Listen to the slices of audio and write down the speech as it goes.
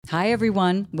Hi,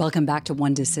 everyone. Welcome back to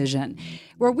One Decision,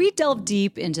 where we delve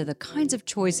deep into the kinds of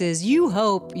choices you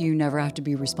hope you never have to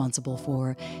be responsible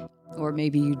for. Or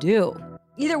maybe you do.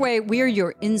 Either way, we're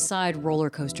your inside roller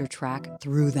coaster track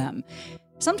through them.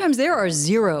 Sometimes there are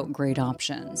zero great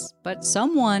options, but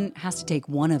someone has to take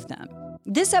one of them.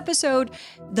 This episode,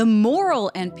 the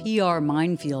moral and PR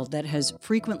minefield that has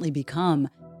frequently become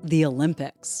the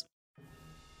Olympics.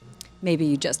 Maybe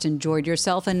you just enjoyed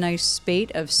yourself a nice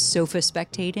spate of sofa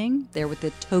spectating there with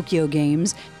the Tokyo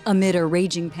Games amid a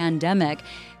raging pandemic,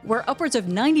 where upwards of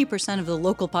 90% of the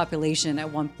local population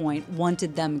at one point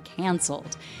wanted them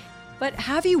canceled. But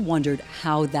have you wondered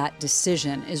how that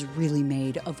decision is really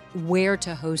made of where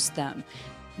to host them?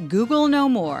 Google no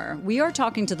more. We are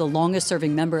talking to the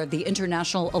longest-serving member of the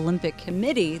International Olympic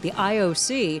Committee, the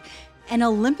IOC, an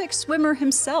Olympic swimmer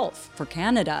himself for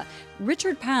Canada,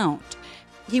 Richard Pound.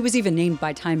 He was even named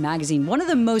by Time magazine one of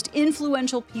the most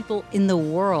influential people in the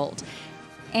world.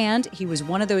 And he was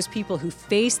one of those people who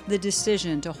faced the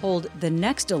decision to hold the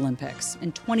next Olympics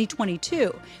in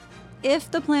 2022, if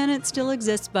the planet still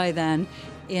exists by then,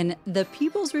 in the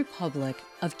People's Republic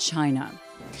of China.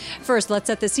 First, let's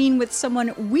set the scene with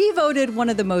someone we voted one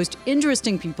of the most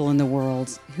interesting people in the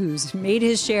world, who's made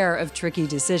his share of tricky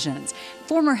decisions.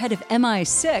 Former head of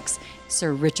MI6,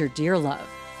 Sir Richard Dearlove.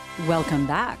 Welcome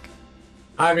back.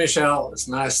 Hi, Michelle. It's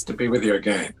nice to be with you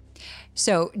again.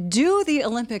 So, do the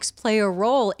Olympics play a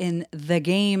role in the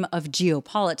game of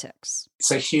geopolitics?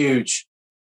 It's a huge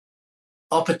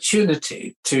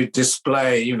opportunity to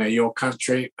display, your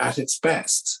country at its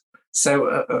best. So,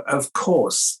 of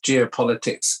course,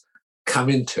 geopolitics come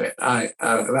into it.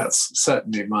 That's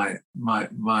certainly my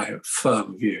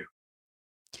firm view.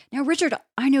 Now, Richard,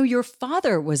 I know your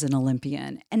father was an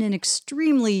Olympian and an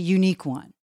extremely unique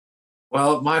one.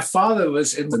 Well, my father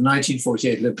was in the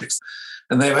 1948 Olympics,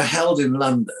 and they were held in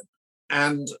London.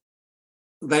 And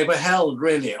they were held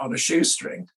really on a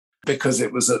shoestring because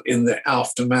it was in the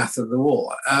aftermath of the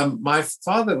war. My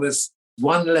father was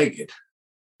one-legged.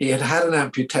 He had had an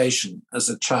amputation as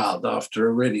a child after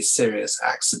a really serious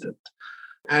accident.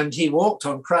 And he walked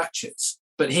on crutches.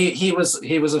 But he was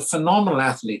a phenomenal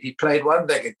athlete. He played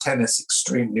one-legged tennis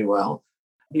extremely well.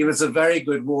 He was a very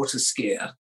good water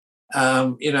skier.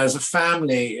 As a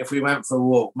family, if we went for a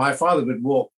walk, my father would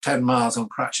walk 10 miles on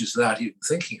crutches without even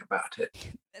thinking about it.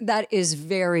 That is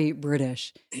very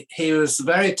British. He was a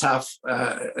very tough,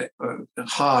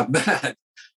 hard man,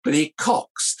 but he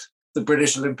coaxed the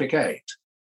British Olympic 8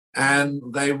 and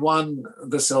they won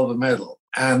the silver medal.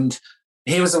 And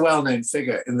he was a well-known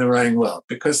figure in the rowing world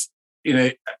because,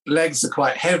 legs are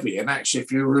quite heavy. And actually,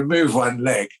 if you remove one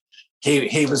leg,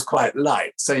 he was quite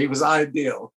light. So he was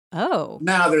ideal. Oh.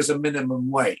 Now there's a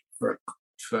minimum weight for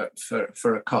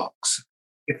a cox.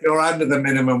 If you're under the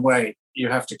minimum weight, you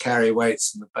have to carry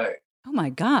weights in the boat. Oh my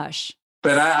gosh.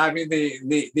 But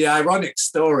the ironic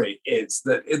story is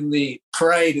that in the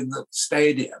parade in the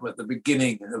stadium at the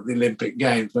beginning of the Olympic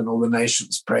Games, when all the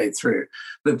nations parade through,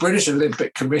 the British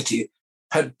Olympic Committee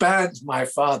had banned my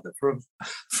father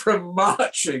from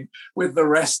marching with the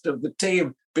rest of the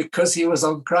team because he was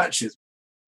on crutches.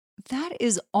 That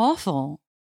is awful.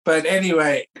 But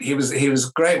anyway, he was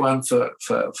a great one for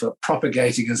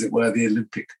propagating, as it were, the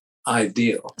Olympic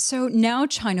ideal. So now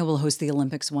China will host the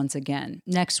Olympics once again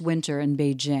next winter in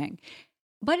Beijing.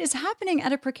 But it's happening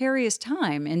at a precarious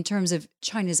time in terms of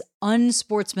China's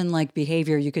unsportsmanlike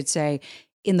behavior, you could say,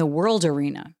 in the world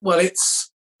arena. Well,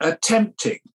 it's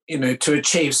attempting, to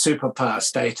achieve superpower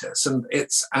status, and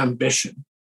its ambition,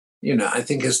 I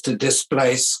think, is to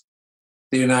displace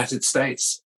the United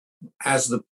States as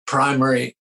the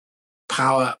primary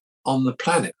power on the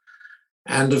planet.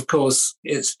 And of course,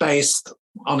 it's based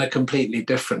on a completely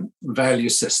different value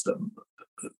system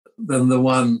than the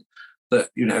one that,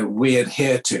 we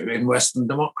adhere to in Western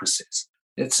democracies.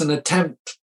 It's an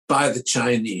attempt by the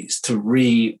Chinese to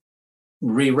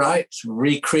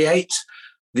recreate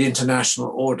the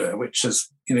international order, which has,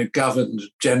 governed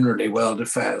generally world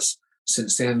affairs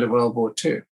since the end of World War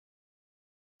II.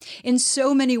 In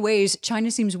so many ways, China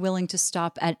seems willing to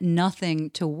stop at nothing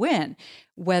to win,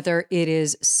 whether it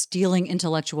is stealing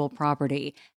intellectual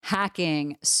property,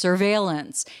 hacking,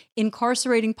 surveillance,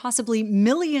 incarcerating possibly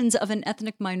millions of an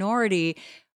ethnic minority,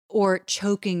 or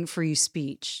choking free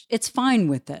speech. It's fine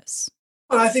with this.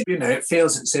 Well, I think, it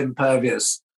feels it's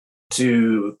impervious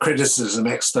to criticism,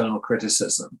 external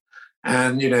criticism.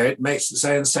 And, it makes its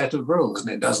own set of rules and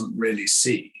it doesn't really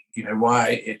see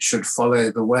why it should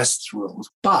follow the West's rules.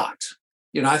 But,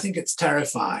 I think it's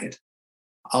terrified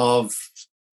of,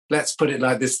 let's put it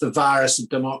like this, the virus of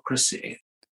democracy.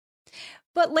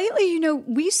 But lately,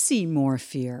 we see more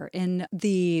fear in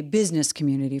the business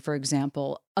community, for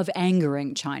example, of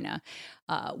angering China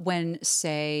when,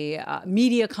 say,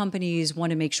 media companies want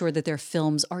to make sure that their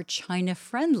films are China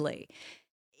friendly.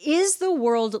 Is the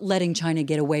world letting China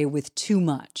get away with too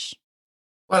much?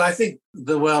 Well, I think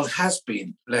the world has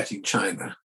been letting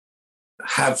China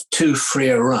have too free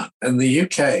a run, and the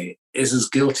UK is as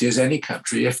guilty as any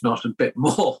country, if not a bit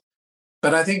more.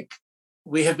 But I think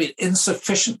we have been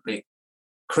insufficiently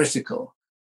critical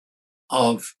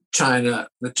of China,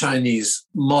 the Chinese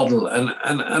model.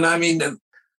 And I mean,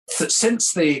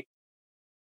 since the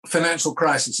financial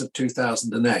crisis of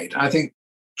 2008, I think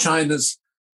China's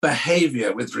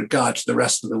behavior with regard to the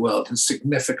rest of the world has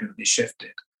significantly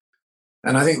shifted.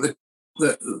 And I think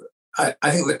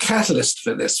I think the catalyst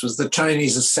for this was the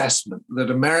Chinese assessment that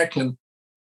American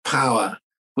power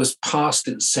was past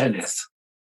its zenith.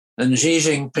 And Xi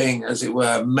Jinping, as it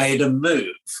were, made a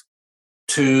move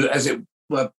to, as it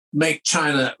were, make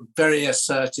China very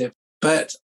assertive.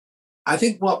 But I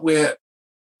think what we're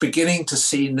beginning to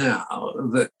see now,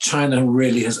 that China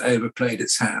really has overplayed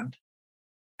its hand,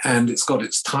 and it's got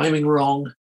its timing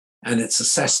wrong and its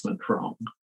assessment wrong.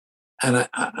 And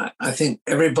I think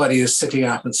everybody is sitting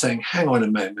up and saying, hang on a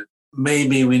moment,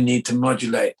 maybe we need to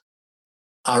modulate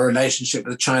our relationship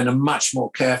with China much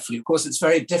more carefully. Of course, it's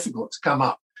very difficult to come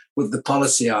up with the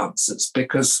policy answers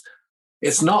because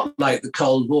it's not like the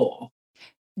Cold War.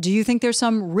 Do you think there's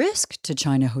some risk to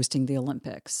China hosting the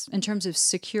Olympics in terms of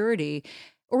security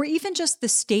or even just the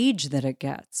stage that it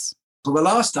gets? Well, the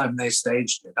last time they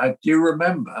staged it, I do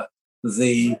remember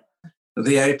the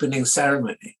opening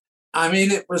ceremony. I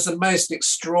mean, it was the most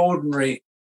extraordinary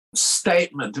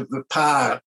statement of the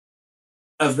power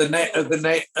of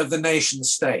the nation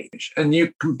state, and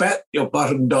you can bet your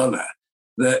bottom dollar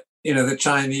that the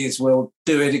Chinese will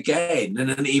do it again in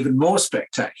an even more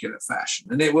spectacular fashion,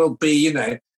 and it will be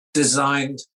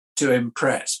designed to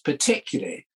impress,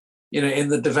 particularly in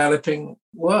the developing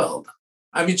world.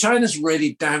 I mean, China's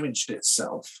really damaged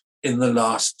itself in the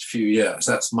last few years.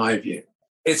 That's my view.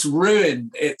 It's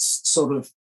ruined its sort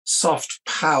of soft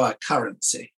power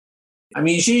currency. I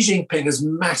mean, Xi Jinping has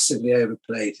massively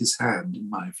overplayed his hand, in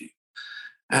my view.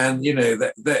 And,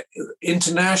 that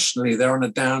internationally, they're on a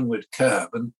downward curve.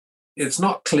 And it's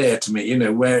not clear to me,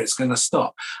 where it's going to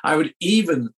stop. I would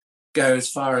even go as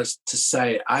far as to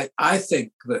say, I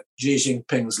think that Xi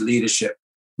Jinping's leadership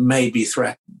may be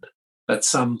threatened at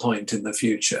some point in the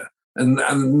future, and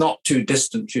not too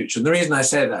distant future. And the reason I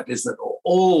say that is that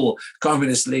all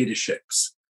communist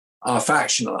leaderships are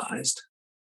factionalized,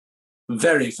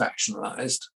 very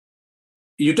factionalized.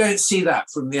 You don't see that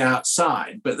from the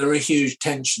outside, but there are huge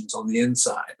tensions on the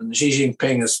inside. And Xi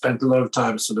Jinping has spent a lot of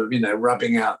time sort of,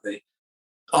 rubbing out the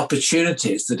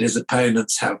opportunities that his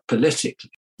opponents have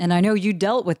politically. And I know you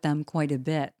dealt with them quite a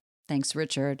bit. Thanks,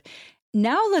 Richard.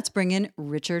 Now let's bring in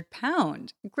Richard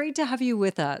Pound. Great to have you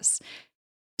with us.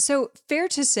 So, fair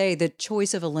to say the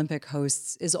choice of Olympic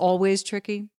hosts is always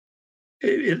tricky?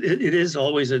 It is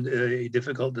always a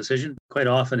difficult decision. Quite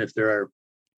often, if there are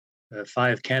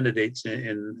 5 candidates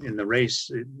in the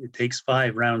race, it takes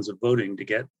 5 rounds of voting to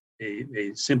get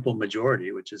a simple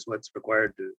majority, which is what's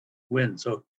required to win.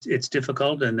 So it's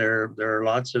difficult, and there are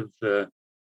lots of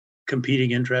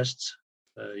competing interests.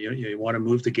 You want to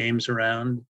move the games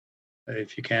around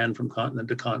if you can from continent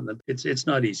to continent. It's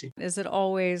not easy. Is it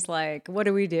always like, what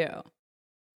do we do?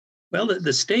 Well,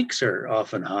 the stakes are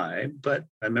often high, but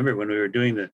I remember when we were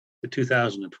doing the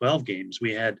 2012 games,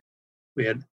 we had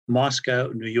Moscow,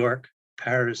 New York,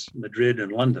 Paris, Madrid,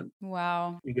 and London.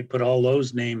 Wow. You could put all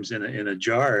those names in a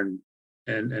jar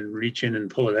and reach in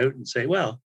and pull it out and say,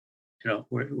 well,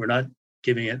 we're not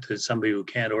giving it to somebody who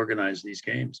can't organize these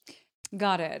games.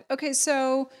 Got it. Okay,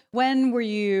 so when were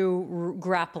you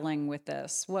grappling with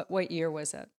this? What year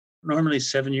was it? Normally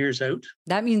 7 years out.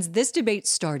 That means this debate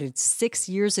started 6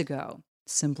 years ago.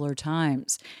 Simpler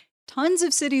times. Tons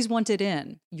of cities wanted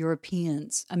in,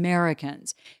 Europeans,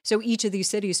 Americans. So each of these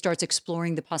cities starts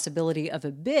exploring the possibility of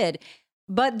a bid.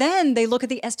 But then they look at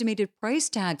the estimated price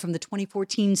tag from the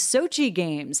 2014 Sochi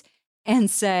Games and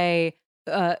say,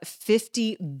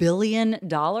 $50 billion?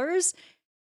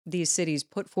 These cities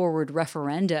put forward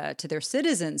referenda to their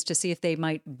citizens to see if they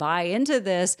might buy into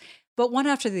this. But one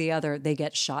after the other, they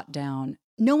get shot down.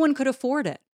 No one could afford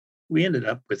it. We ended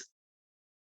up with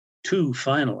 2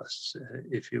 finalists,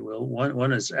 if you will.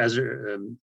 One is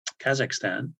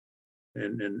Kazakhstan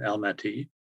in Almaty,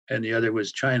 and the other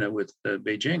was China with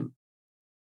Beijing.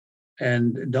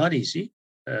 And not easy.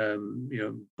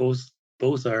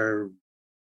 Both are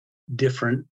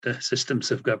different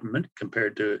systems of government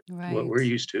compared to what we're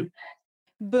used to.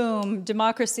 boom,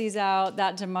 democracy's out,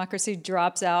 that democracy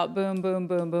drops out, boom, boom,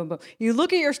 boom, boom, boom. You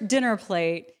look at your dinner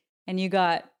plate and you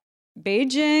got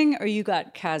Beijing or you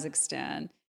got Kazakhstan.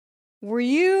 Were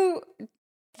you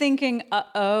thinking,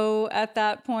 uh-oh, at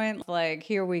that point? Like,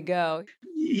 here we go.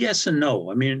 Yes and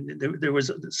no. I mean, there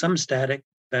was some static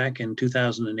back in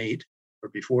 2008 or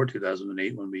before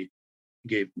 2008 when we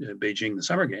gave Beijing the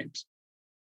Summer Games.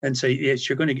 And say, yes,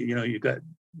 you're going to, you've got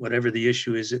whatever the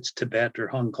issue is, it's Tibet or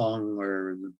Hong Kong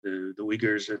or the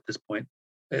Uyghurs at this point.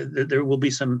 There will be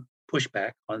some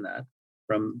pushback on that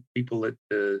from people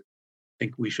that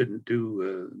think we shouldn't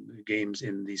do games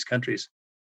in these countries.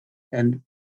 And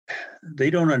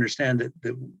they don't understand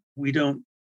that we don't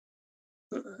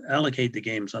allocate the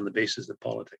games on the basis of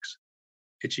politics.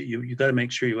 It's you got to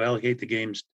make sure you allocate the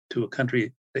games to a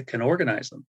country that can organize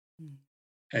them.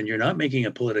 And you're not making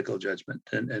a political judgment.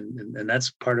 And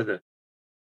that's part of the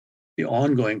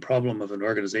ongoing problem of an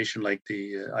organization like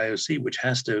the IOC, which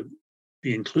has to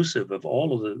be inclusive of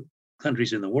all of the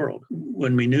countries in the world.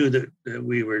 When we knew that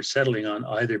we were settling on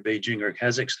either Beijing or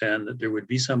Kazakhstan, that there would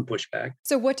be some pushback.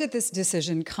 So what did this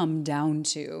decision come down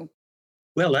to?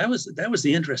 Well, that was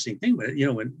the interesting thing.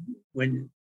 When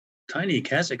tiny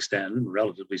Kazakhstan,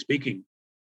 relatively speaking,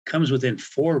 comes within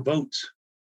 4 votes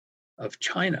of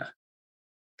China,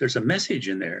 there's a message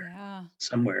in there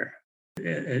somewhere.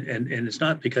 And it's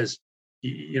not because,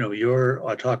 your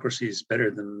autocracy is better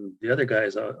than the other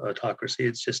guy's autocracy.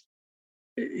 It's just,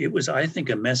 it was, I think,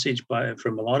 a message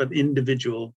from a lot of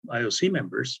individual IOC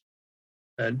members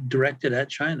directed at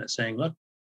China saying, look,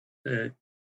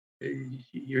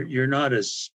 you're not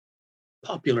as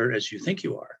popular as you think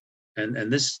you are.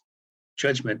 And this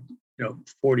judgment,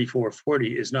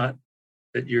 44-40 is not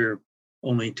that you're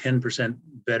only 10%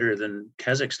 better than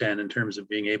Kazakhstan in terms of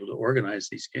being able to organize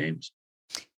these games.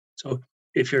 So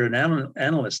if you're an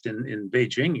analyst in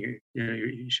Beijing,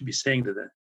 you should be saying to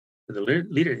the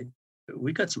leader,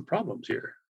 we got some problems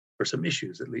here, or some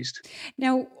issues at least.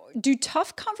 Now, do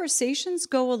tough conversations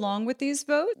go along with these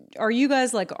votes? Are you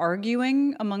guys like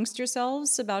arguing amongst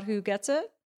yourselves about who gets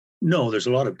it? No, there's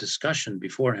a lot of discussion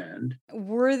beforehand.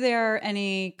 Were there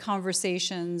any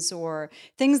conversations or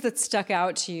things that stuck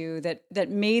out to you that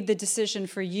made the decision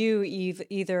for you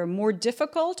either more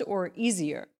difficult or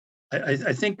easier? I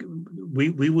think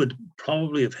we would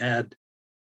probably have had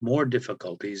more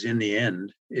difficulties in the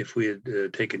end if we had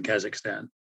taken Kazakhstan,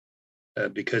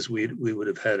 because we would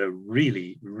have had a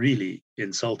really, really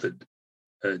insulted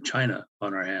China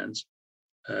on our hands,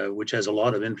 which has a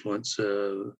lot of influence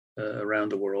around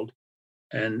the world,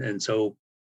 and so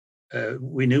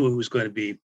we knew it was going to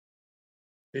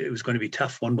be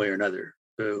tough one way or another,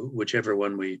 whichever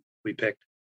one we picked.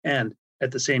 And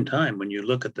at the same time, when you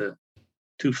look at the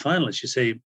 2 finalists, you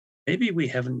say maybe we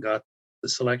haven't got the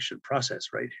selection process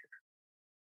right here.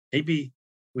 Maybe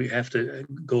we have to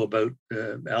go about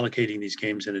allocating these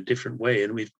games in a different way,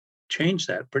 and we've changed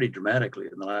that pretty dramatically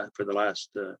for the last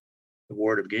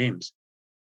award of games.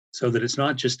 So that it's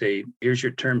not just here's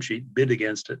your term sheet, bid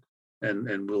against it,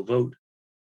 and we'll vote.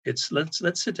 It's let's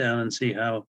sit down and see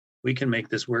how we can make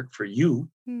this work for you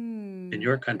in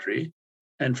your country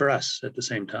and for us at the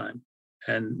same time.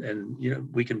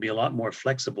 And we can be a lot more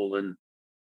flexible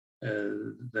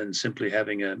than simply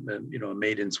having a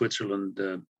made in Switzerland,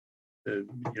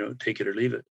 take it or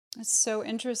leave it. That's so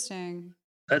interesting.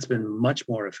 That's been much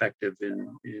more effective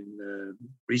in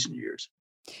recent years.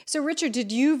 So, Richard,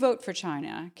 did you vote for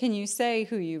China? Can you say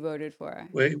who you voted for?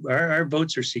 Our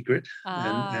votes are secret,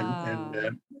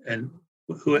 and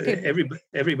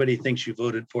everybody thinks you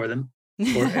voted for them,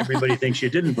 or everybody thinks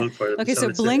you didn't vote for them. Okay,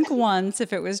 so blink once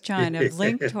if it was China,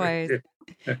 blink twice.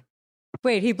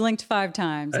 Wait, he blinked 5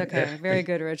 times. Okay, very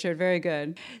good, Richard, very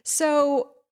good.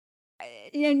 So,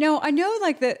 I know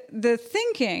like the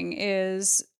thinking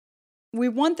is, we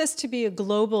want this to be a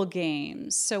global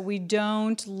games, so we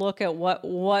don't look at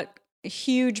what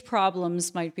huge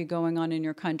problems might be going on in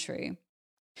your country.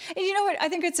 And you know what? I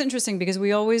think it's interesting because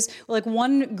we always, like,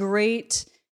 one great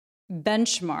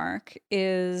benchmark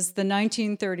is the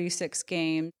 1936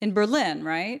 game in Berlin,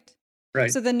 right? Right.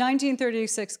 So the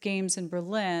 1936 games in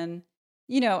Berlin,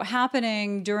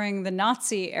 happening during the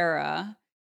Nazi era.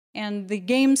 And the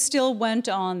game still went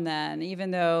on then,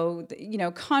 even though,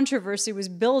 controversy was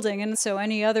building. And so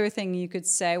any other thing you could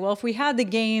say, well, if we had the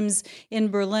games in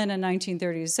Berlin in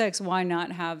 1936, why not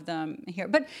have them here?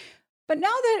 But now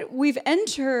that we've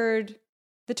entered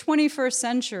the 21st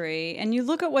century and you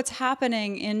look at what's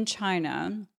happening in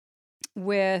China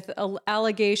with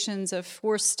allegations of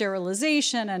forced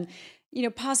sterilization and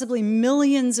possibly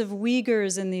millions of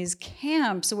Uyghurs in these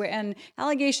camps and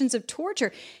allegations of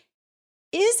torture,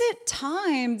 Is it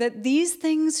time that these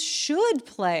things should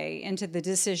play into the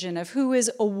decision of who is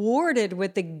awarded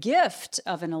with the gift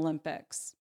of an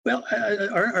Olympics? Well,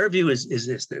 our view is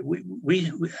this, that we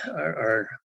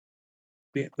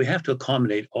have to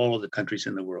accommodate all of the countries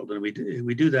in the world, and we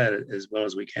do that as well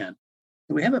as we can.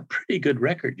 And we have a pretty good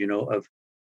record, of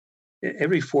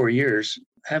every 4 years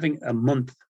having a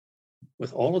month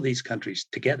with all of these countries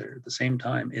together at the same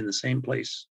time in the same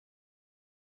place,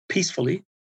 peacefully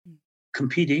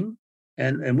competing.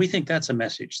 And we think that's a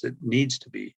message that needs to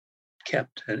be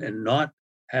kept and not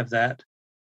have that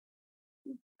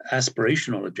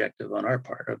aspirational objective on our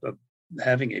part of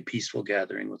having a peaceful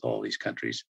gathering with all these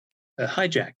countries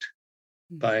hijacked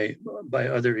by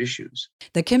other issues.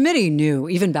 The committee knew,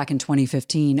 even back in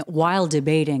 2015, while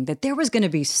debating, that there was going to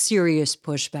be serious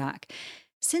pushback.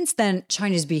 Since then,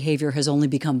 China's behavior has only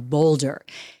become bolder.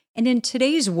 And in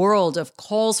today's world of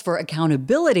calls for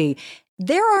accountability,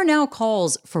 there are now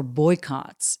calls for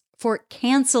boycotts, for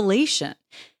cancellation.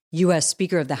 U.S.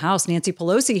 Speaker of the House Nancy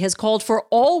Pelosi has called for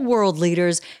all world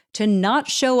leaders to not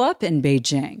show up in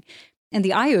Beijing. And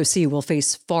the IOC will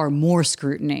face far more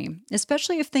scrutiny,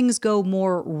 especially if things go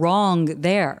more wrong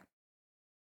there.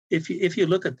 If you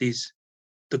look at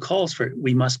the calls for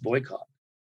we must boycott,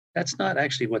 that's not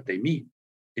actually what they mean.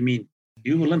 They mean,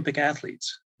 you Olympic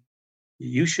athletes,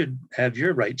 you should have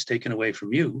your rights taken away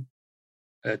from you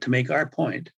to make our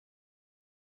point.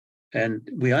 And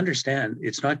we understand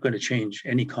it's not going to change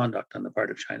any conduct on the part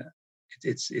of China.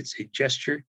 It's a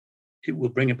gesture. It will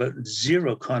bring about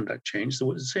zero conduct change.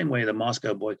 The same way the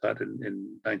Moscow boycott in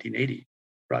 1980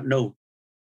 brought no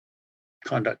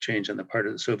conduct change on the part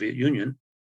of the Soviet Union.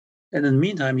 And in the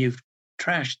meantime, you've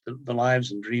trashed the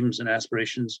lives and dreams and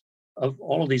aspirations of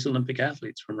all of these Olympic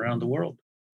athletes from around the world,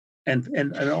 and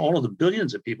all of the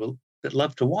billions of people that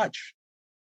love to watch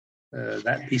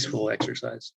that peaceful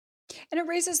exercise. And it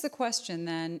raises the question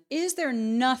then, is there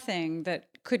nothing that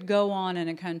could go on in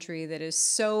a country that is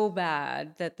so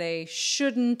bad that they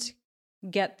shouldn't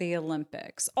get the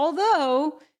Olympics?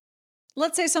 Although,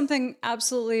 let's say something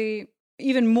absolutely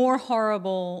even more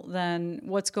horrible than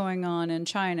what's going on in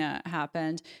China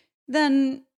happened,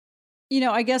 then,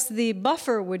 I guess the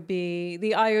buffer would be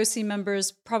the IOC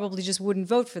members probably just wouldn't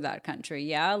vote for that country.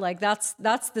 Yeah, like that's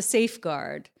the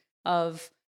safeguard of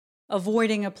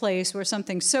avoiding a place where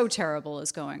something so terrible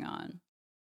is going on.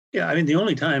 Yeah, I mean, the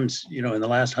only times, in the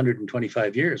last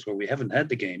 125 years where we haven't had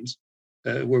the games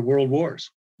were world wars.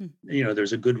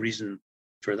 There's a good reason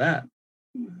for that.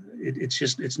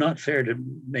 It's not fair to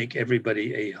make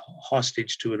everybody a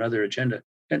hostage to another agenda.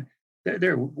 And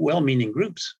they're well-meaning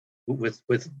groups with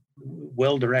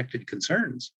well-directed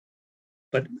concerns,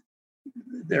 but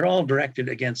they're all directed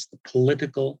against the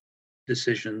political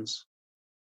decisions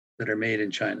that are made in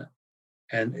China.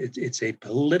 And it's a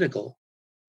political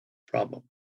problem.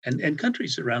 And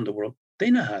countries around the world, they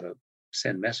know how to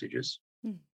send messages. I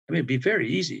mean, it'd be very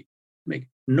easy.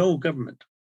 No government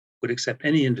would accept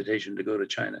any invitation to go to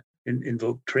China and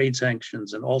invoke trade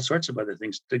sanctions and all sorts of other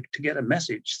things to get a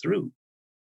message through.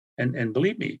 And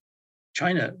believe me,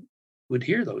 China would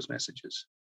hear those messages.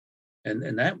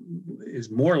 And that is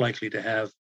more likely to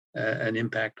have an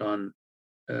impact on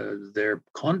their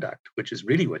conduct, which is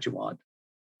really what you want.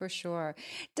 For sure.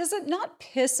 Does it not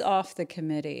piss off the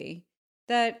committee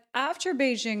that after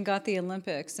Beijing got the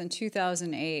Olympics in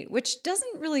 2008, which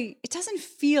doesn't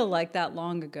feel like that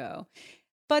long ago,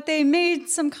 but they made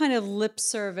some kind of lip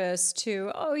service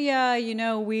to, oh yeah,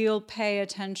 we'll pay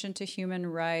attention to human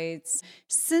rights.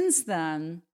 Since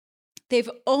then, they've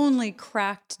only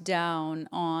cracked down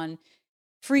on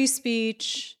free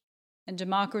speech and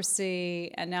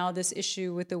democracy, and now this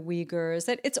issue with the Uyghurs,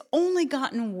 that it's only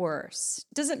gotten worse.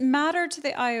 Does it matter to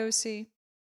the IOC?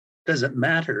 Does it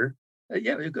matter?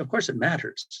 Yeah, of course it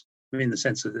matters. I mean, in the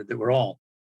sense that we're all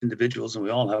individuals and we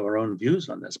all have our own views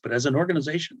on this. But as an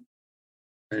organization,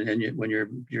 and when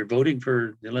you're voting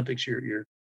for the Olympics, you're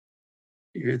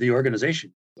the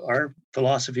organization. Our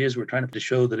philosophy is we're trying to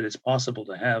show that it's possible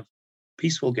to have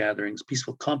peaceful gatherings,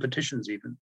 peaceful competitions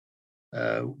even,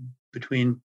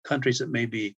 between countries that may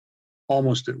be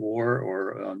almost at war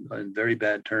or on very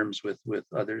bad terms with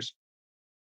others.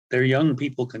 Their young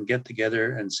people can get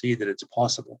together and see that it's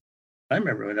possible. I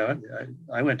remember when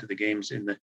I went to the games in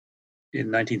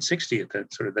 1960 at the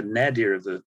sort of the nadir of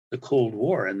the Cold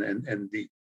War and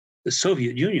the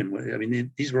Soviet Union. I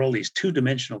mean, these were all these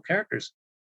two-dimensional characters.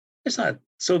 It's not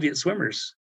Soviet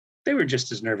swimmers. They were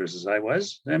just as nervous as I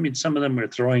was. I mean, some of them were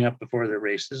throwing up before their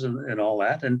races and all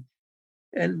that. And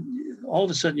all of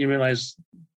a sudden you realize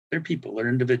they're people, they're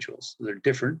individuals, they're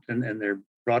different and they're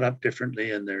brought up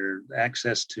differently, and their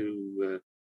access to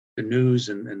the news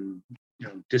and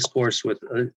discourse with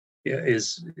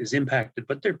is impacted,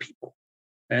 but they're people,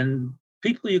 and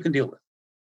people you can deal with.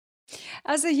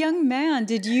 As a young man,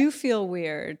 did you feel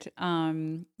weird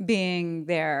being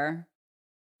there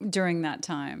during that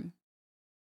time?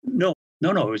 No,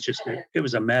 no, no. It was just it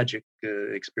was a magic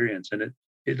experience, and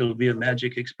it'll be a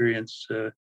magic experience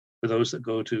for those that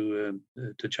go to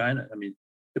China. I mean,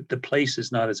 the place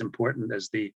is not as important as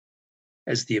the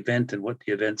event and what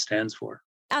the event stands for.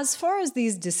 As far as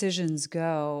these decisions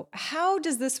go, how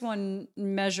does this one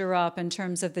measure up in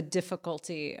terms of the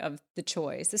difficulty of the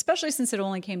choice, especially since it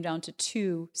only came down to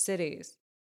two cities?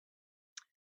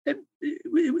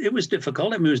 It was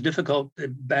difficult. I mean, it was difficult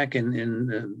back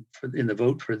in the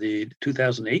vote for the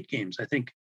 2008 games.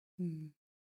 Mm.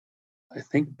 I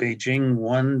think Beijing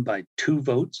won by 2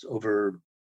 votes over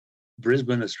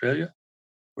Brisbane, Australia,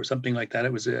 or something like that.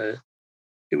 It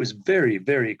was very,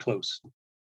 very close.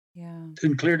 Yeah.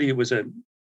 And clearly, it was it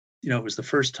was the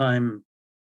first time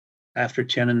after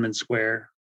Tiananmen Square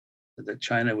that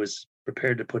China was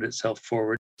prepared to put itself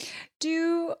forward.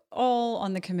 Do all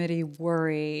on the committee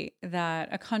worry that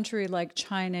a country like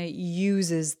China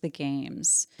uses the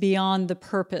games beyond the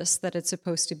purpose that it's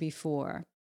supposed to be for?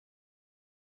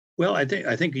 Well, I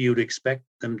think you'd expect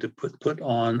them to put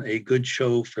on a good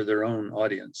show for their own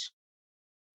audience.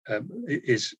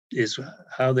 Is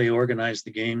how they organize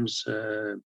the games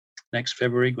next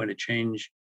February going to change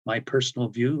my personal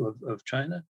view of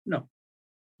China? No,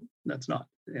 that's not.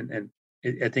 And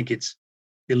I think it's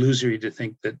illusory to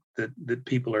think that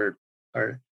people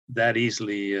are that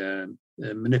easily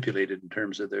manipulated in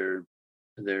terms of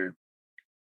their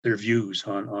views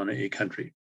on a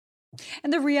country.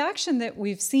 And the reaction that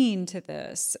we've seen to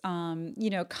this,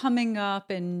 coming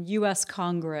up in U.S.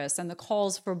 Congress and the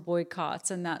calls for boycotts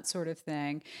and that sort of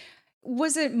thing,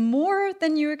 was it more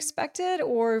than you expected,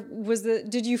 or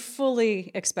did you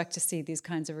fully expect to see these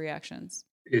kinds of reactions?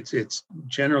 It's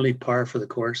generally par for the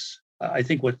course. I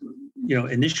think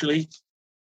initially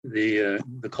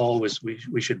the call was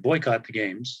we should boycott the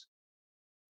games,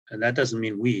 and that doesn't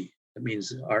mean we. It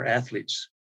means our athletes.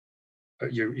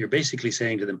 You're basically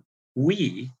saying to them,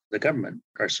 we, the government,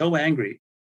 are so angry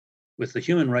with the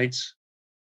human rights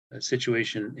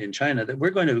situation in China that we're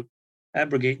going to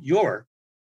abrogate your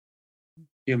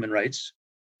human rights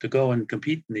to go and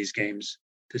compete in these games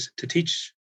to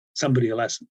teach somebody a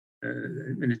lesson.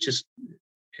 And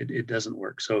it doesn't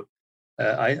work. So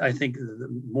I think the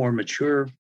more mature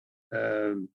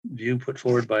view put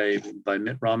forward by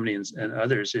Mitt Romney and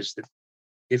others is that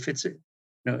if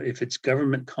it's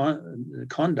government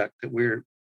conduct that we're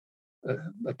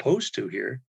opposed to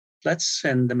here, let's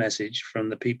send the message from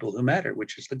the people who matter,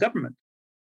 which is the government,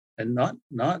 and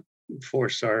not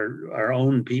force our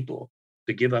own people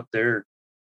to give up their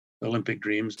Olympic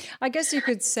dreams. I guess you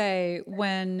could say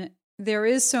when there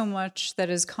is so much that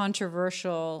is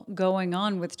controversial going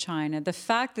on with China, the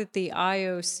fact that the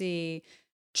IOC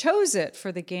chose it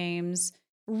for the games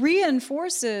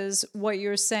reinforces what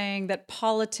you're saying, that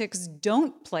politics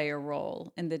don't play a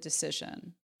role in the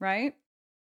decision, right?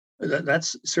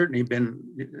 That's certainly been,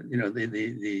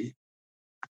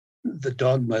 the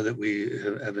dogma that we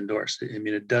have endorsed. I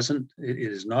mean, it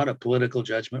is not a political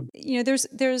judgment.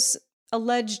 There's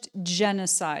alleged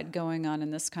genocide going on in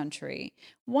this country.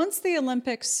 Once the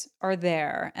Olympics are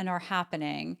there and are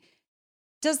happening,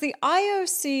 does the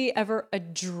IOC ever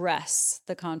address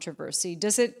the controversy?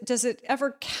 Does it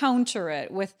ever counter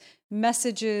it with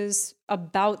messages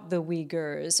about the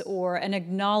Uyghurs or an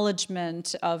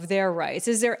acknowledgement of their rights?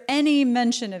 Is there any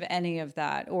mention of any of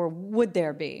that, or would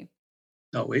there be?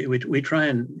 No, we try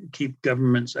and keep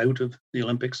governments out of the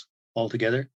Olympics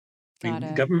altogether.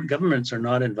 Governments are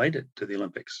not invited to the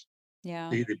Olympics. Yeah.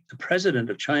 The president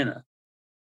of China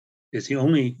is the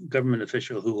only government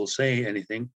official who will say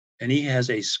anything, and he has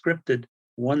a scripted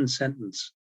one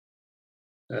sentence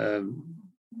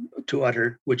to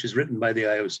utter, which is written by the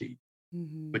IOC,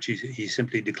 which he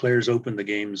simply declares open the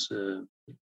games,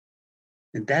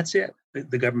 and that's it.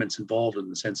 The government's involved in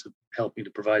the sense of helping to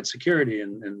provide security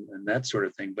and that sort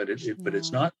of thing, but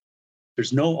it's not.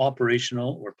 There's no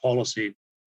operational or policy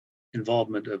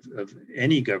involvement of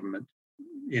any government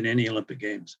in any Olympic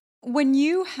Games. When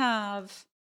you have,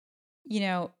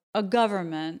 a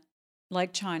government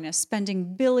like China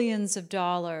spending billions of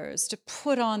dollars to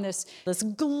put on this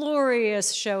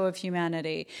glorious show of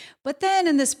humanity, but then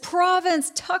in this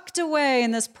province, tucked away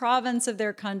in this province of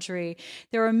their country,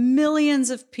 there are millions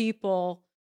of people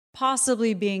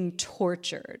possibly being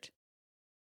tortured.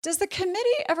 Does the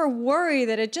committee ever worry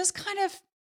that it just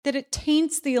that it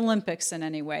taints the Olympics in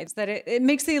any way, that it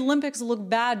makes the Olympics look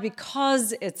bad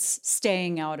because it's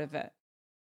staying out of it?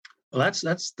 Well,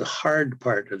 that's the hard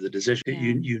part of the decision.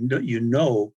 Yeah. You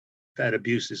know that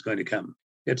abuse is going to come.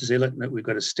 You have to say, look, we've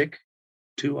got to stick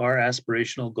to our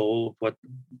aspirational goal of what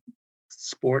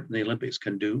sport and the Olympics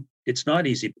can do. It's not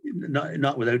easy,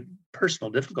 not without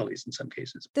personal difficulties in some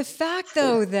cases. The fact,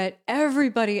 though, that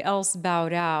everybody else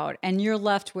bowed out and you're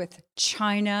left with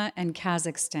China and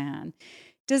Kazakhstan,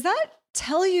 does that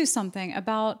tell you something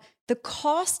about the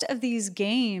cost of these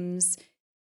games?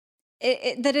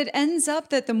 That it ends up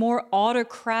that the more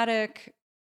autocratic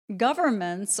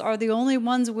governments are the only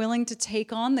ones willing to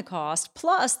take on the cost.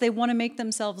 Plus, they want to make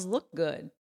themselves look good.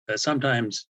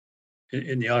 Sometimes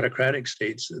in the autocratic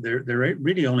states, they're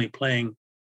really only playing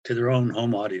to their own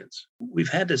home audience. We've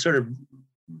had to sort of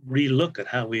relook at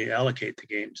how we allocate the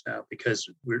games now because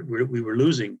we were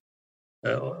losing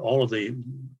all of the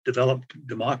developed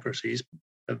democracies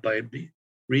by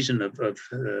reason of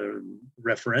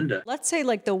referenda. Let's say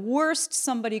like the worst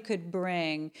somebody could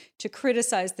bring to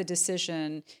criticize the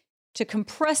decision, to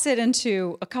compress it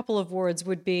into a couple of words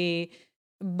would be,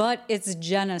 but it's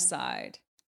genocide.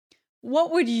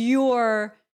 What would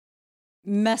your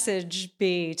message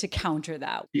be to counter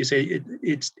that? You say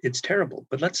it's terrible,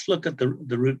 but let's look at the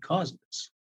root cause of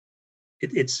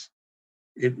this.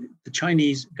 The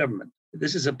Chinese government.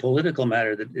 This is a political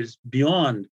matter that is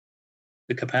beyond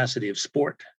the capacity of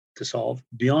sport to solve,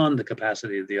 beyond the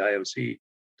capacity of the IOC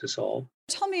to solve.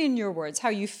 Tell me in your words how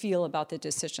you feel about the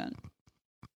decision.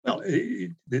 Well,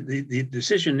 the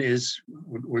decision is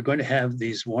we're going to have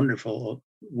these wonderful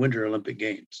Winter Olympic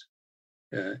Games.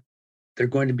 They're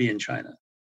going to be in China.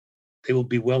 They will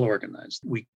be well organized.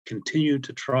 We continue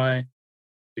to try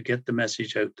to get the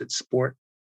message out that sport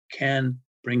can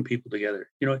bring people together.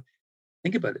 You know,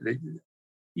 think about it.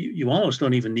 You almost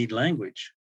don't even need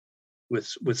language with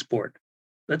sport.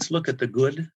 Let's look at the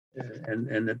good,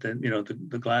 and that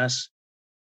the glass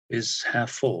is half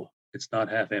full. It's not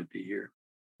half empty here.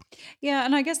 Yeah,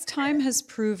 and I guess time has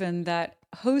proven that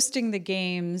hosting the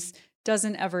games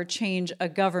doesn't ever change a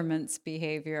government's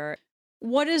behavior.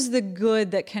 What is the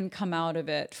good that can come out of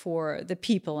it for the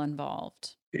people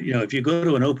involved? You know, if you go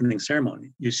to an opening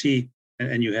ceremony, you see,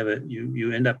 and you have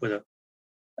you end up with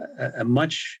a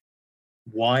much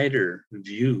wider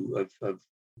view of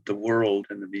the world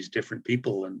and of these different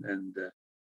people and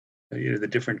the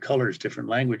different colors, different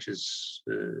languages,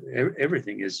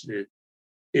 everything is.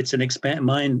 It's an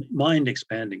mind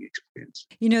expanding experience.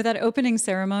 You know, that opening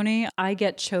ceremony, I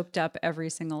get choked up every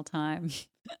single time.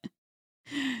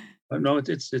 No,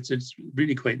 it's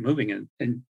really quite moving,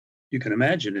 and you can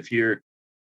imagine if you're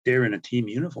there in a team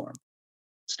uniform,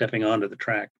 stepping onto the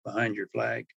track behind your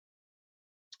flag.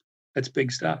 That's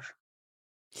big stuff.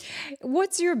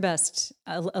 What's your best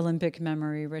Olympic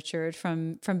memory, Richard,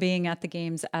 from being at the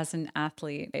games as an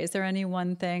athlete? Is there any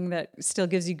one thing that still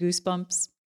gives you goosebumps?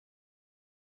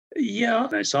 Yeah,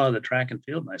 I saw the track and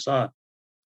field, and I saw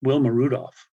Wilma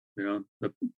Rudolph, a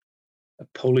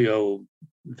polio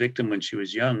victim when she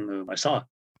was young. I saw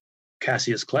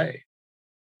Cassius Clay,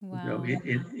 Wow.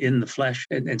 in the flesh.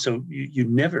 And so you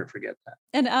never forget that.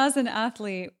 And as an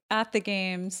athlete at the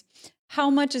games, how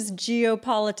much is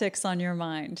geopolitics on your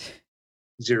mind?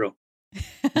 Zero.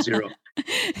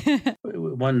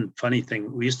 One funny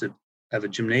thing, we used to have a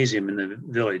gymnasium in the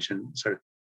village and sort of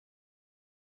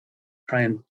try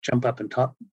and jump up and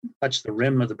touch the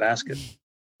rim of the basket.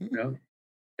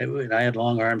 And I had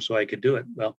long arms, so I could do it.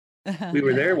 Well, we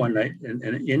were there one night, and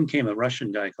in came a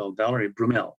Russian guy called Valery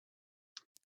Brumel.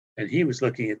 And he was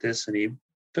looking at this, and he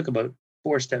took about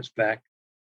 4 steps back,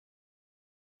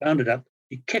 bounded up,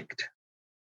 he kicked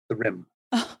the rim.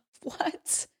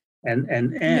 What? And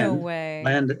No way.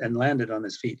 landed on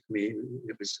his feet. I mean,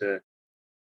 it was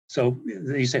so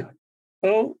you say,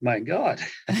 "Oh my God,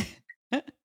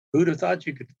 who'd have thought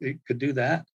you could do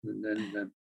that?" And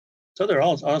then so there are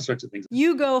all sorts of things.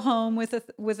 You go home with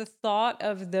a thought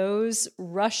of those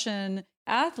Russian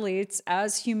athletes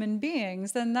as human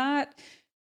beings, and that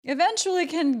eventually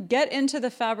can get into the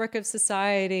fabric of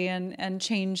society and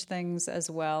change things as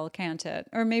well, can't it?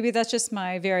 Or maybe that's just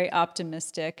my very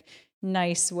optimistic,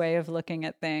 nice way of looking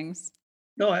at things.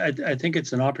 No, I think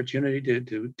it's an opportunity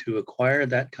to acquire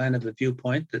that kind of a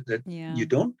viewpoint that Yeah. you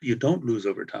don't lose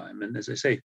over time. And as I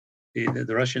say,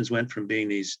 the Russians went from being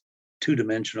these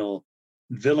 2-dimensional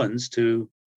villains to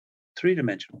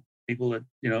 3-dimensional people that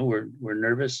were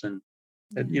nervous and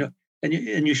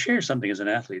you share something as an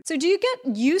athlete. So do you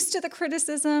get used to the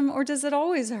criticism, or does it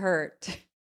always hurt?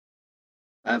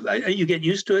 You get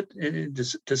used to it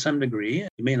to some degree.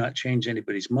 You may not change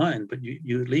anybody's mind, but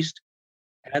you at least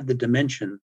add the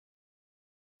dimension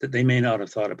that they may not have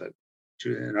thought about.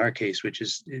 In our case, which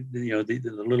is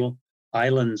the little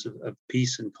islands of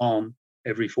peace and calm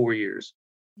every 4 years.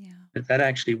 Yeah. That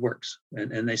actually works.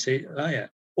 And they say, oh, yeah.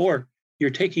 Or you're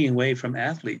taking away from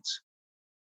athletes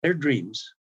their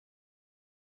dreams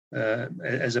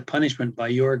as a punishment by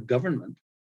your government.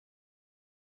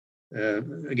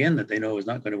 Again, that they know is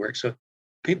not going to work. So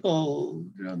people,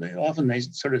 they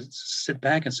sort of sit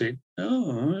back and say,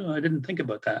 "Oh, I didn't think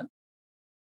about that,"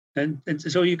 and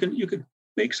so you could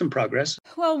make some progress.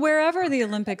 Well, wherever the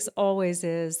Olympics always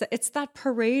is, it's that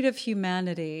parade of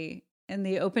humanity in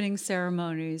the opening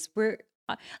ceremonies where,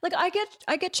 like, I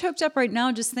get choked up right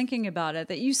now just thinking about it.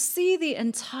 That you see the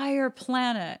entire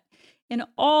planet in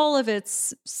all of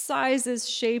its sizes,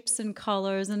 shapes, and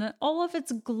colors, and all of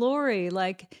its glory.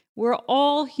 Like, we're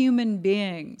all human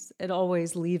beings. It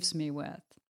always leaves me with.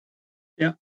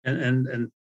 Yeah,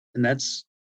 and that's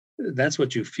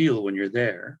what you feel when you're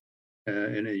there,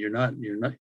 and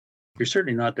you're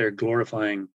certainly not there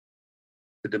glorifying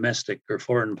the domestic or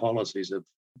foreign policies of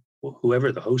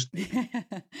whoever the host may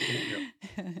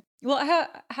be.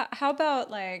 Well, how about,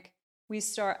 like, we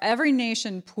start, every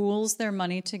nation pools their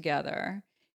money together.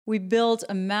 We build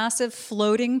a massive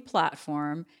floating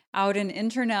platform out in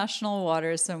international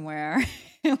waters somewhere.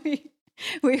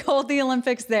 we hold the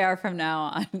Olympics there from now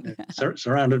on.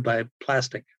 Surrounded by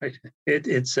plastic. Right?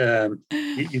 It's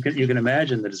you can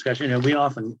imagine the discussion. We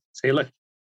often say, look,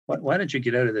 why don't you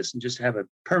get out of this and just have a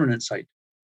permanent site?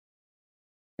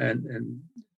 And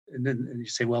then you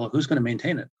say, well, who's going to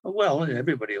maintain it? Well,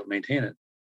 everybody will maintain it.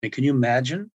 And can you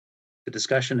imagine the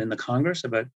discussion in the Congress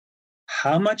about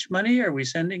how much money are we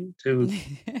sending to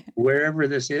wherever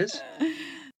this is?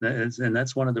 And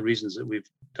that's one of the reasons that we've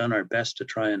done our best to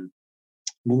try and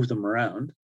move them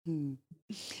around.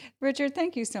 Richard,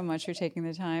 thank you so much for taking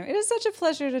the time. It is such a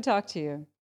pleasure to talk to you.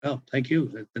 Oh, thank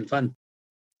you. It's been fun.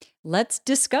 Let's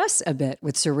discuss a bit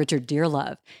with Sir Richard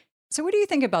Dearlove. So what do you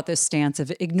think about this stance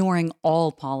of ignoring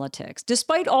all politics,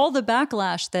 despite all the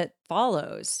backlash that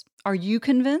follows? Are you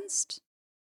convinced?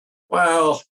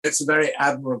 Well, it's a very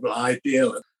admirable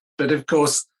ideal. But of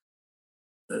course,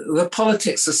 the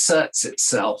politics asserts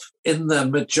itself in the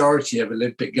majority of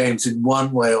Olympic Games in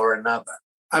one way or another.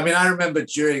 I mean, I remember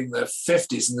during the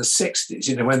 50s and the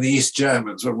 60s, when the East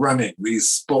Germans were running these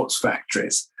sports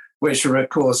factories, which were, of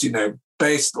course,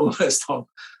 based almost on,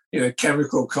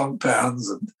 chemical compounds.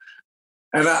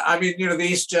 And I mean, the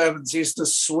East Germans used to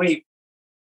sweep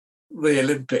the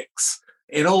Olympics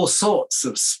in all sorts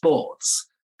of sports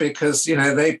because,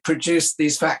 they produced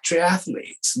these factory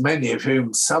athletes, many of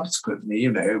whom subsequently,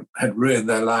 had ruined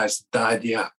their lives and died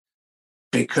young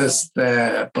because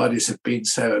their bodies had been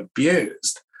so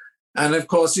abused. And of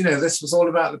course, this was all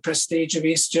about the prestige of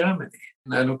East Germany.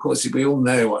 And of course, we all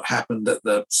know what happened at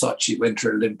the Sochi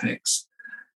Winter Olympics.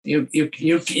 You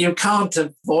can't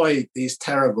avoid these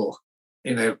terrible,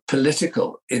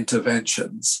 political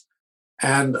interventions.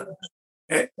 And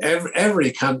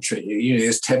every country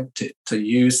is tempted to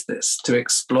use this to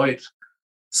exploit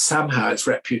somehow its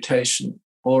reputation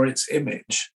or its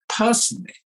image.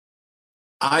 Personally,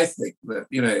 I think that,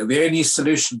 the only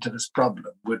solution to this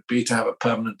problem would be to have a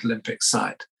permanent Olympic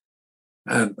site.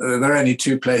 And there are only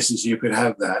two places you could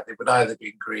have that. It would either be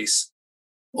in Greece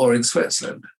or in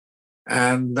Switzerland.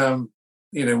 And,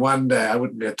 one day I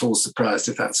wouldn't be at all surprised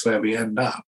if that's where we end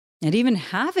up. And even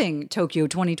having Tokyo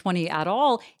 2020 at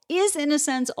all is, in a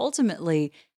sense,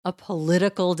 ultimately a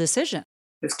political decision.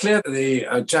 It's clear that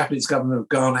the Japanese government have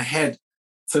gone ahead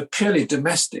for purely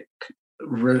domestic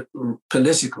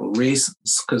political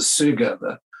reasons, because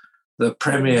Suga, the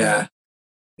premier,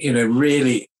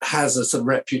 really has a sort of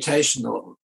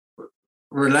reputational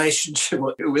relationship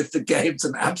with the Games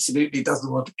and absolutely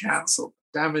doesn't want to cancel.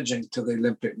 Damaging to the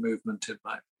Olympic movement in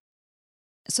my view.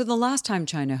 So the last time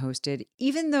China hosted,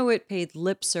 even though it paid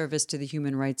lip service to the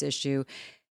human rights issue,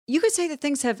 you could say that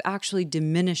things have actually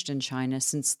diminished in China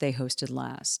since they hosted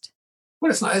last. Well,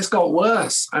 it's not. It's got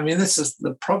worse. I mean, this is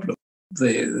the problem.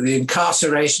 The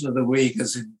incarceration of the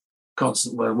Uyghurs in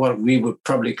what we would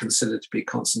probably consider to be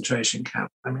concentration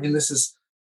camps. I mean,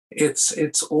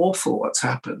 it's awful what's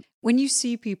happened. When you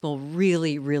see people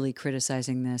really, really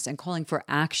criticizing this and calling for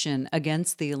action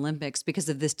against the Olympics because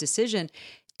of this decision,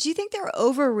 do you think they're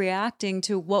overreacting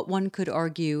to what one could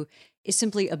argue is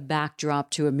simply a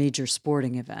backdrop to a major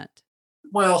sporting event?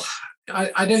 Well,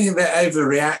 I don't think they're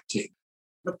overreacting.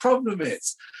 The problem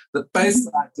is that both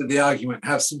sides of the argument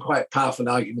have some quite powerful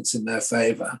arguments in their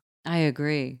favor. I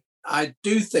agree. I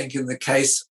do think in the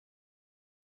case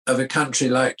of a country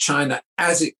like China,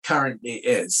 as it currently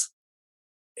is,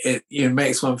 it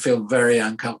makes one feel very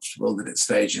uncomfortable that it's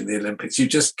staging the Olympics. You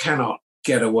just cannot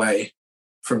get away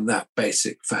from that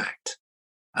basic fact.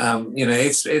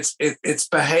 Its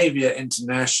behavior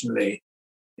internationally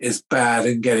is bad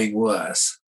and getting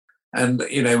worse. And,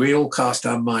 we all cast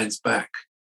our minds back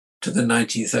to the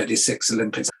 1936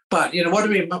 Olympics. But, what do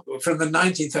we, from the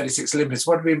 1936 Olympics,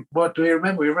 what do we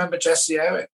remember? We remember Jesse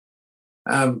Owen,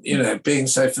 being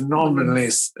so phenomenally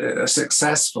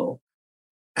successful,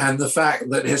 and the fact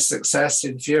that his success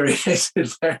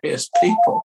infuriated various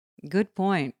people. Good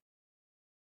point.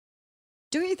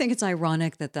 Don't you think it's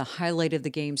ironic that the highlight of the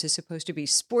games is supposed to be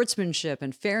sportsmanship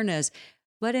and fairness,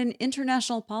 but in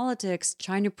international politics,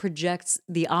 China projects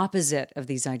the opposite of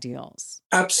these ideals?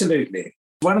 Absolutely.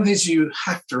 One of the things you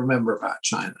have to remember about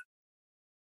China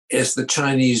is the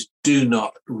Chinese do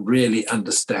not really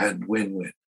understand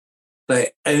win-win.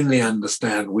 They only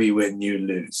understand we win, you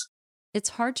lose. It's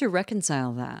hard to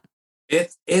reconcile that.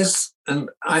 It is, and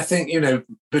I think,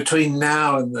 between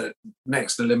now and the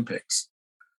next Olympics,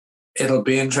 it'll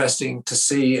be interesting to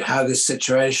see how this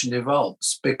situation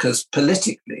evolves, because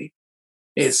politically,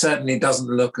 it certainly doesn't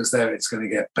look as though it's going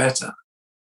to get better.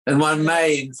 And one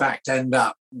may, in fact, end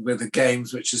up with the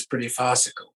Games, which is pretty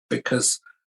farcical because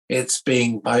it's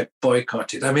being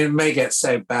boycotted. I mean, it may get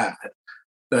so bad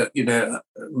that,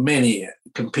 many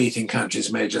competing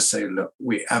countries may just say, look,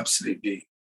 we absolutely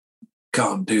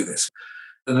can't do this.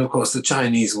 And of course, the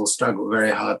Chinese will struggle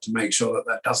very hard to make sure that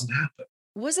that doesn't happen.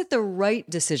 Was it the right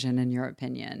decision, in your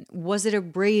opinion? Was it a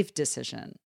brave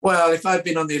decision? Well, if I'd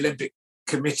been on the Olympic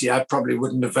Committee, I probably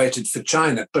wouldn't have voted for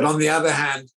China. But on the other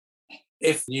hand,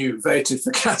 if you voted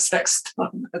for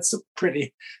Kazakhstan, that's a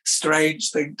pretty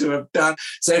strange thing to have done.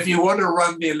 So if you want to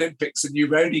run the Olympics and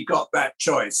you've only got that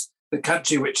choice, the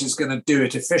country which is going to do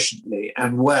it efficiently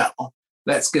and well,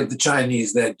 let's give the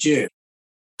Chinese their due.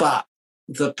 But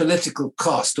the political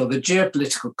cost or the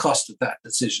geopolitical cost of that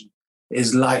decision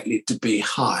is likely to be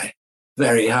high,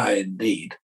 very high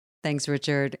indeed. Thanks,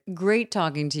 Richard. Great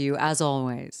talking to you, as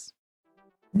always.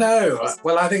 No,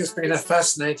 well, I think it's been a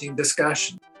fascinating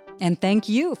discussion. And thank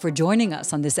you for joining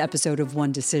us on this episode of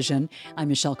One Decision. I'm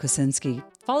Michelle Kosinski.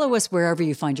 Follow us wherever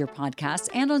you find your podcasts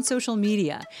and on social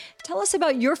media. Tell us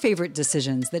about your favorite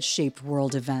decisions that shaped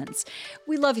world events.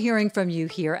 We love hearing from you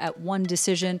here at One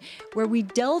Decision, where we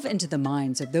delve into the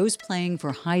minds of those playing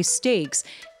for high stakes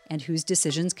and whose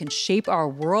decisions can shape our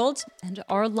world and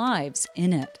our lives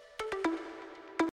in it.